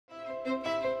EoE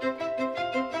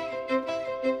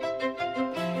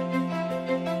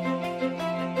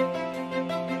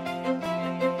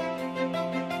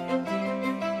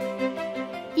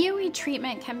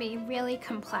treatment can be really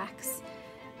complex.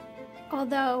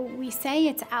 Although we say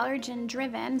it's allergen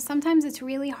driven, sometimes it's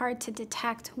really hard to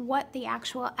detect what the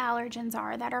actual allergens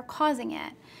are that are causing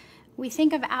it. We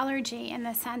think of allergy in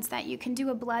the sense that you can do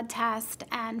a blood test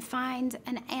and find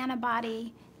an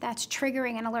antibody that's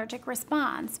triggering an allergic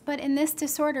response. But in this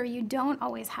disorder, you don't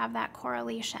always have that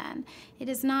correlation. It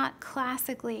is not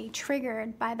classically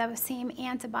triggered by those same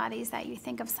antibodies that you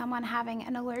think of someone having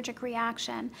an allergic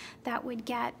reaction that would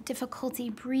get difficulty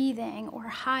breathing or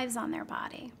hives on their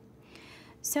body.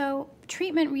 So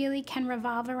treatment really can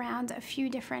revolve around a few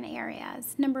different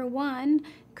areas. Number one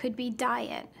could be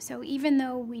diet. So even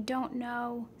though we don't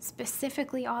know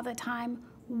specifically all the time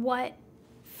what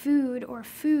food or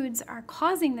foods are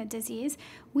causing the disease,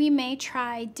 we may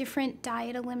try different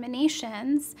diet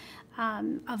eliminations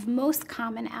of most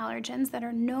common allergens that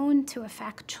are known to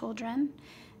affect children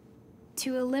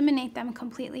to eliminate them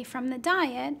completely from the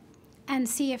diet and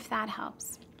see if that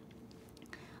helps.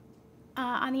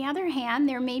 On the other hand,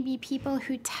 there may be people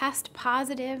who test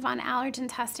positive on allergen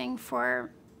testing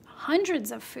for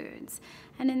hundreds of foods.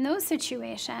 And in those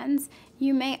situations,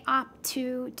 you may opt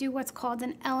to do what's called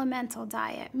an elemental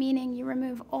diet, meaning you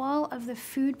remove all of the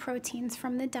food proteins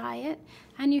from the diet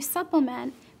and you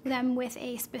supplement them with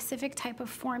a specific type of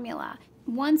formula.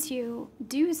 Once you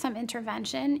do some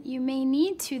intervention, you may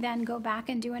need to then go back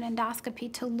and do an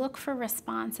endoscopy to look for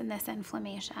response in this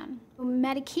inflammation.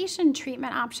 Medication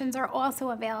treatment options are also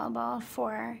available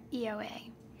for EoE.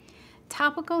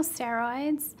 Topical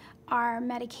steroids are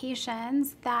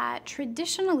medications that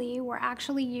traditionally were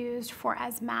actually used for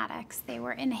asthmatics. They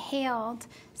were inhaled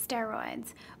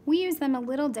steroids. We use them a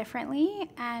little differently,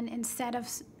 and instead of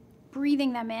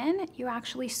breathing them in, you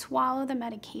actually swallow the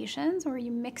medications, or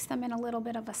you mix them in a little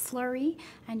bit of a slurry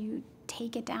and you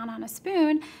take it down on a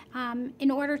spoon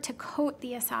in order to coat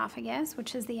the esophagus,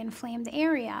 which is the inflamed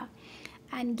area,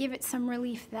 and give it some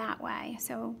relief that way.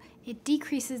 So it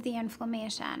decreases the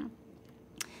inflammation.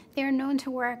 They're known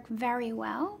to work very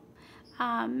well,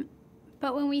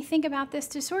 but when we think about this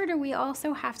disorder, we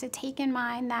also have to take in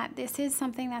mind that this is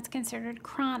something that's considered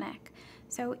chronic.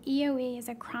 So EoE is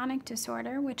a chronic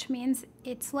disorder, which means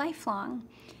it's lifelong.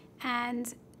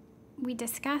 And we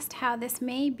discussed how this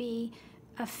may be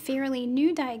a fairly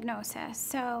new diagnosis.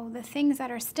 So the things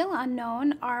that are still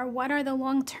unknown are what are the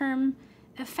long-term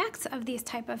effects of these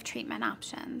type of treatment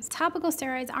options. Topical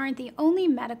steroids aren't the only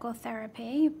medical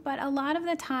therapy, but a lot of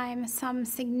the time some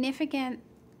significant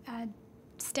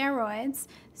steroids,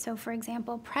 so for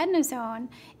example prednisone,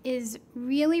 is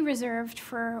really reserved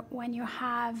for when you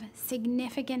have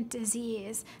significant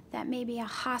disease that may be a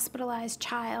hospitalized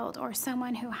child or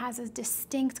someone who has a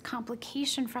distinct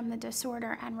complication from the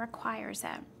disorder and requires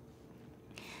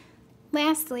it.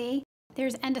 Lastly,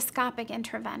 there's endoscopic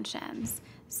interventions.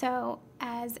 So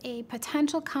as a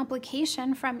potential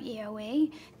complication from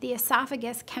EoE, the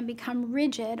esophagus can become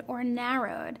rigid or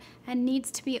narrowed and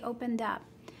needs to be opened up.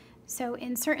 So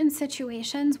in certain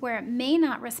situations where it may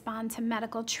not respond to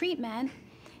medical treatment,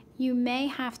 you may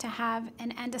have to have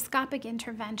an endoscopic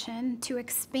intervention to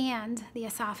expand the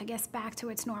esophagus back to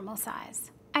its normal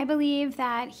size. I believe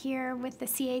that here with the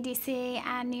CADC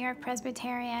and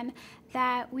New-York-Presbyterian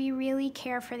that we really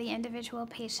care for the individual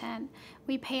patient.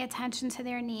 We pay attention to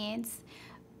their needs.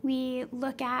 We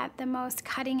look at the most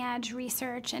cutting-edge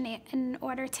research in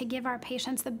order to give our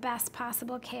patients the best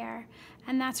possible care.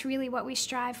 And that's really what we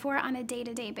strive for on a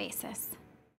day-to-day basis.